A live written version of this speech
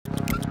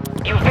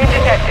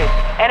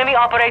Enemy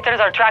operators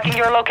are tracking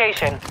your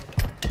location.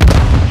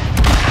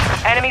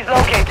 Enemies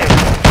located.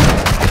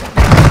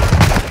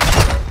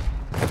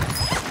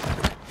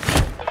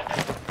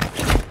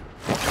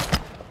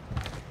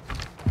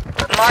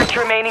 Marked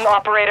remaining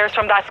operators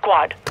from that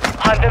squad.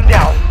 Hunt them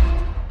down.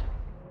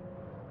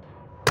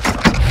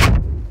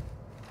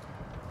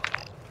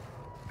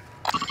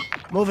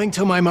 Moving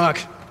to my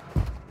mark.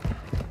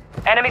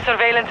 Enemy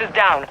surveillance is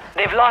down.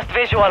 They've lost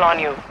visual on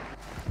you.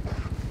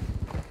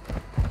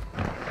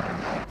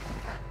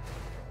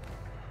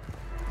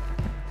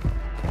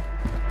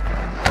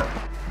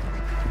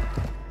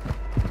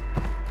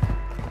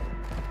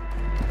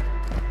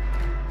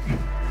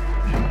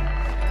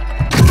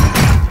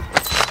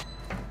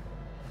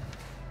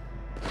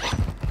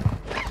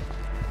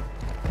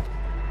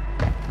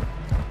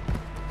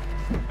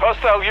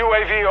 Hostile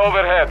UAV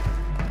overhead.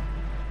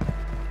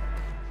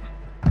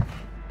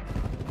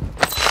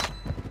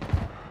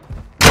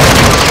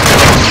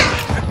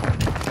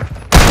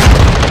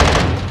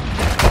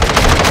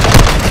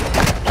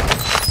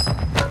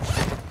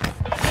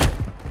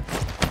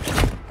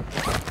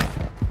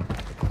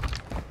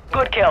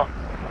 Good kill.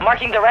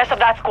 Marking the rest of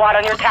that squad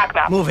on your TAC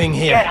map. Moving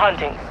here. Get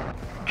hunting.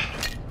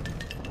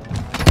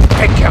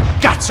 Take your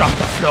guts off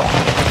the floor.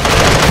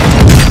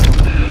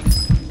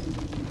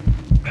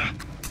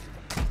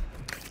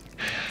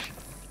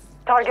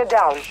 Target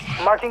down.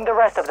 Marking the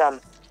rest of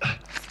them.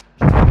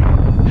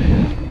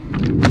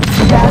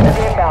 Gas is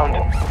inbound.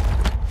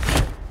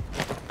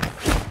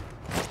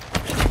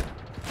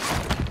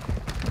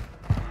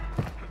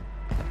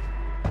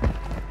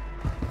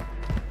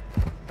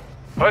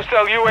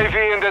 Hostile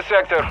UAV in this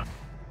sector.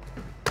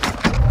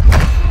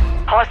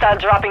 Hostile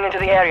dropping into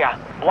the area.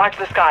 Watch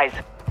the skies.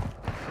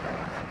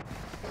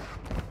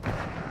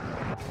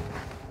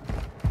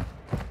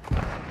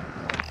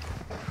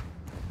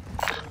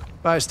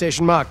 Fire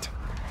station marked.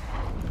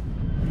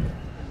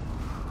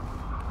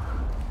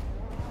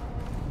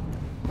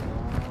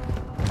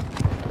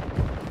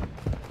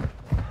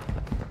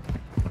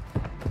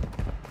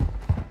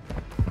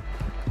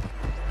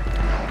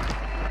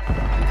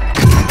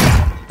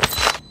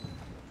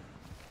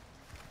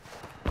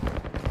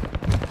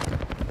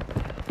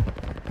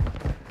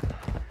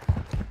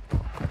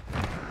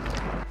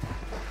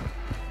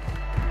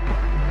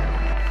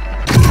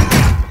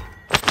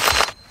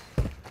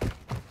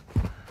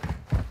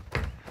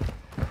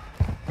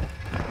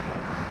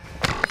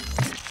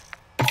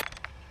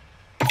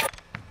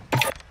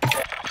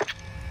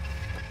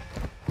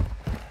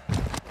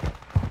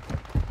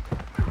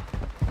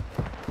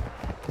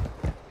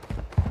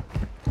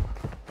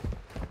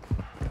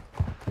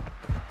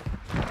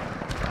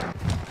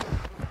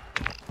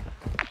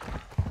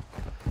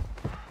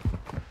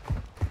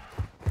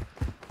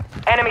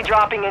 Enemy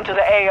dropping into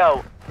the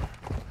AO.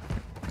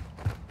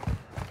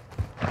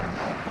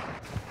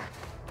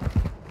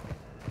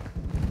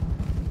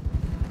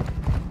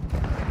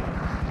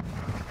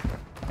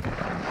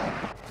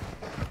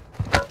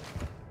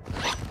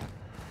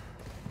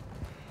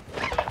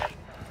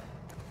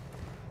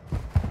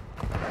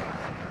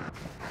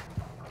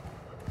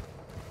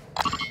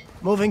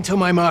 Moving to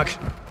my mark.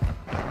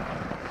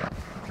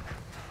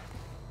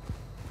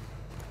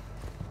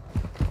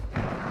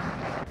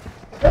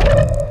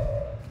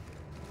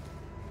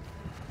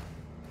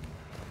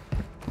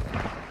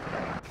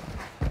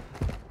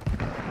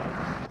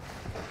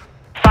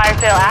 Fire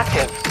sale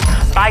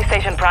active. Buy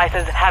station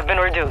prices have been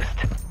reduced.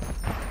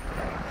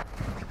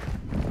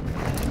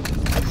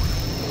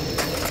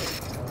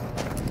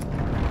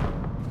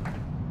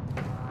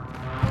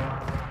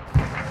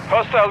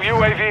 Hostile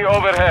UAV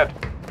overhead.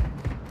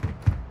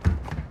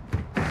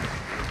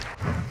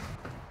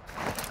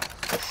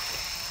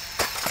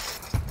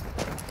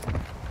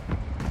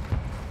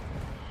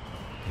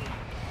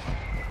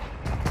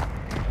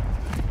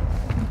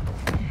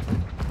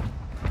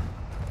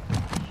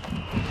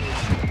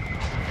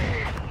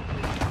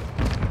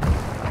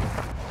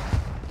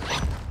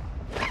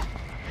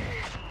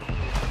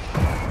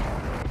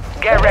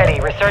 Get ready.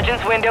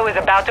 Resurgence window is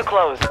about to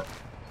close.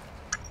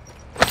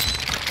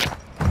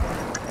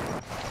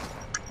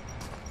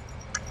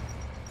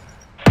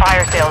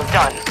 Fire sales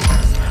done.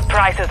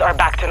 Prices are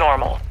back to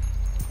normal.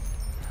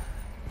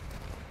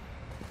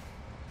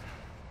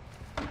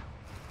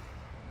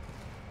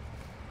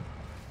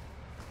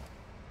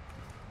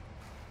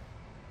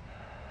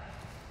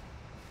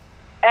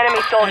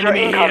 Enemy soldier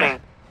Enemy incoming. here.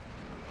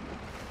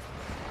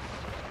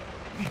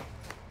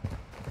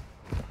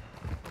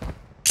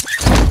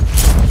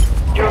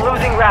 You're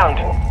losing round.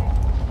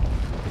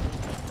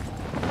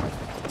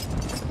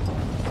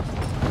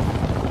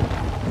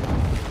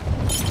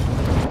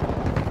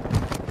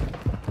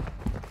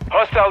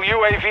 Hostile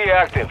UAV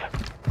active.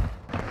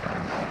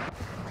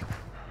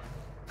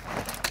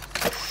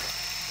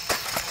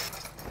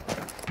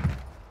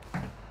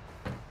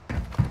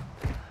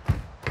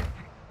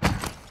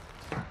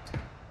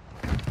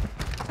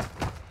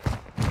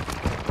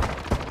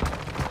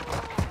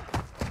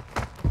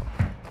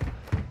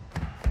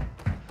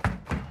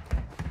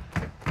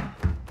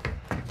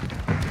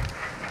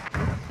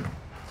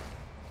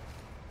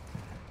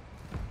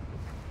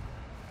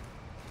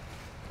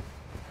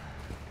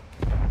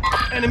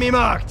 Enemy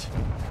marked.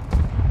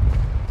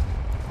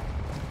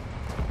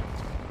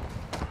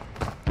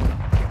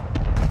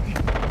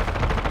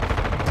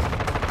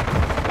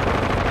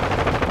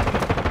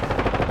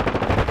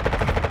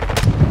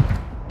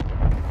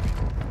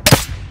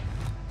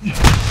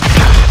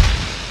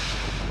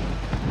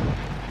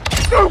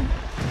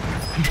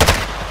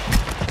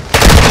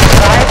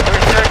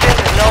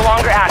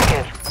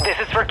 This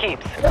is for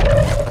keeps.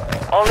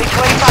 Only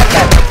 25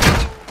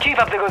 left. Keep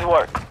up the good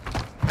work.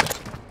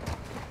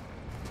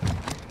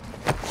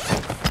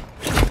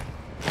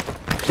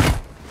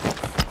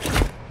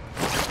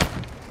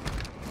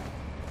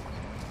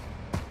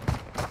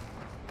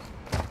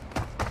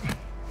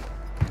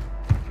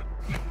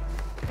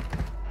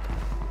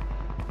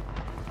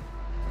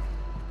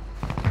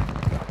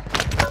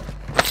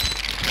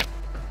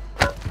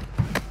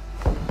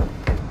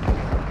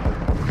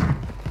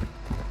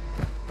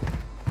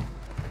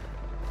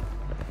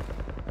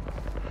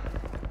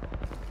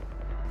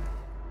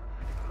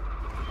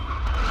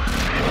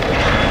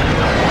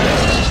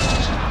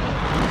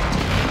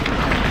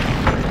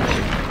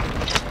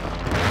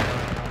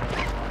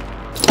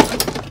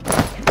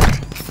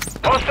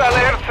 Hostile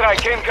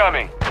airstrike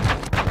incoming.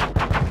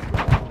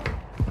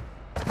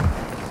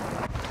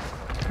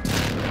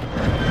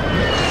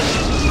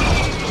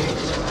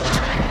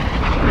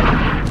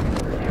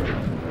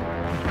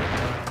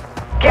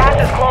 Gas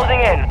is closing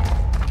in.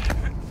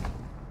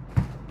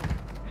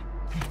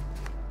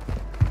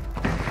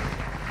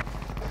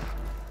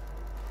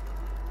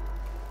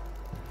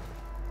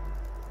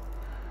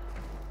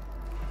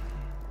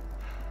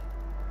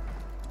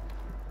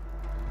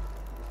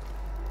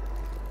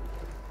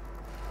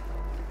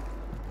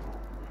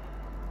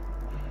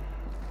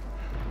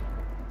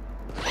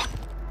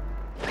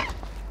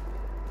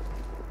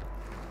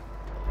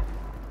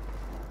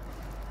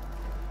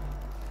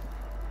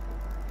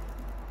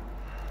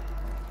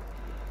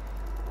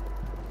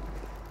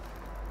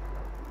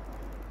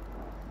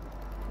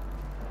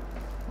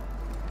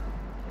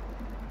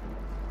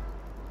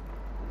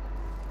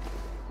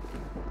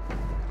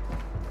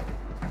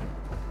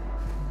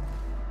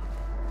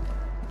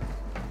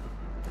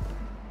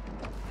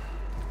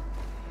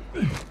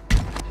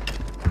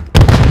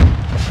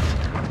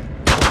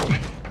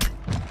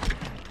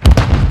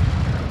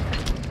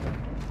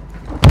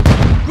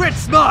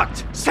 Grid's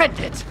marked! Send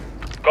it!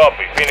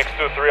 Copy. Phoenix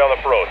 2-3 on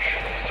approach.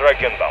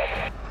 Strike inbound.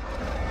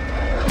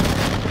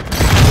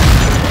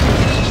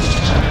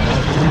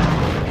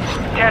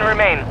 10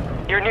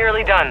 remain. You're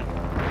nearly done.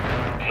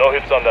 No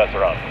hits on that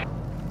round.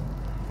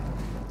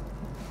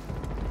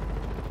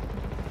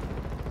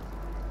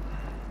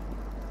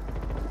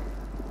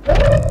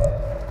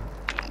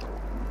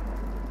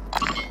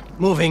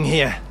 Moving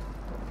here.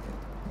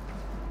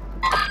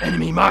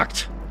 Enemy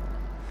marked.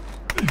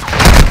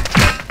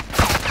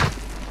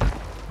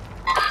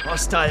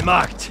 Hostile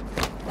marked.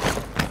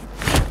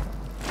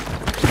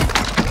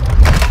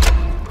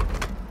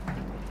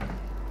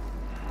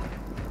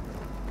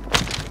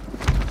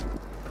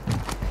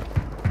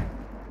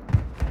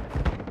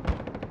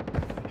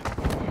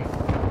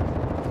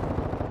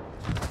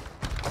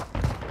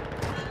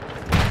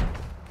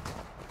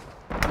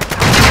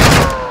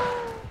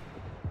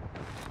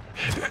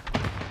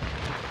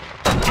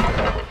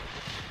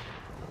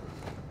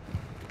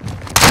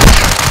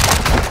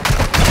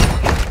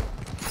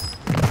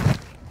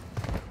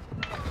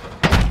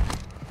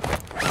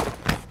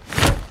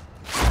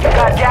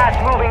 Got gas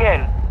moving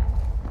in.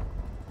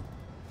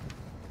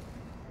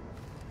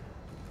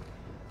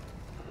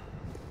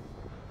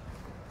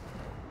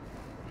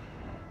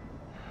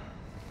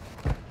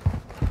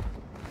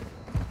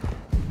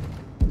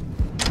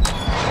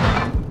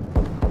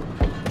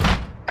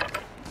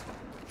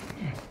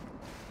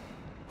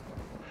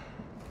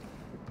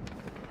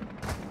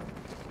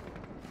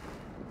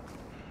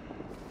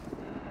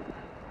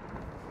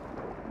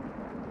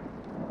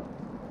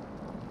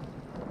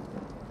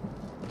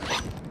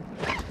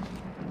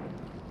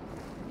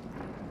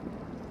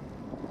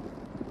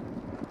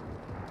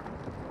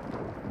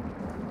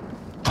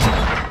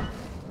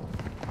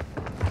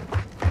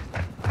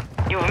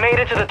 You've made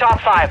it to the top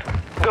 5.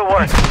 Good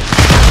work.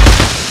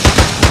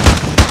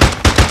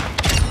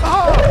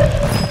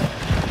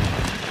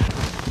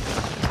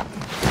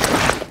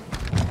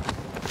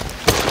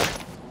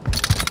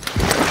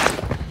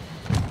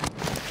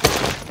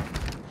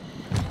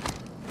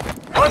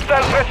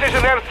 Hostile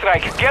precision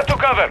airstrike. Get to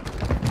cover.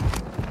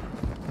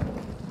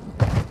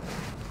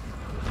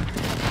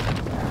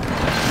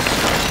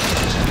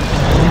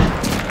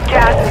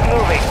 Gas is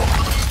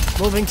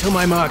moving. Moving to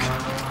my mark.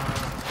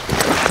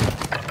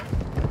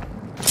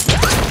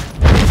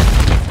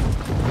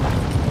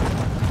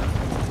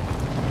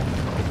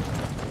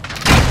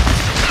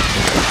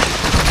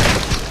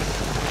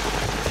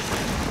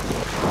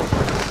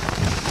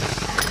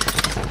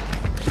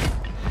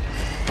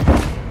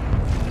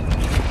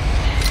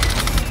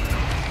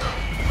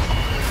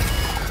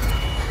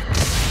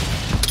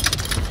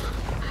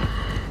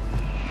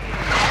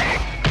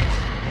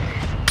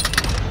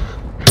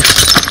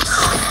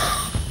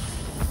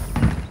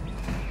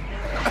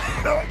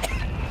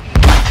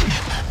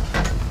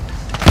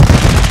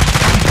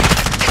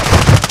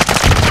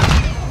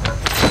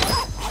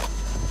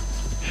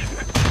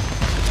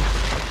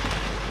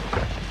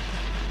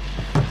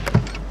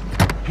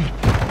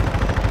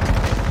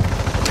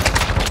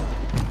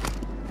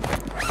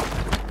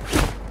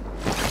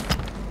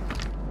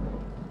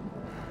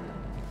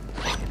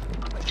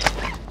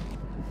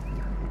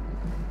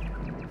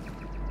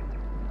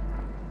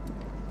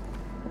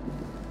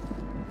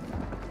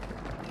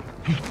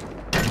 They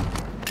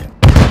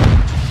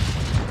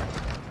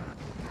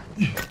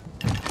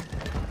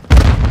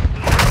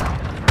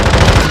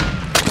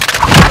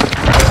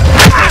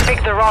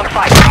picked the wrong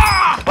fight.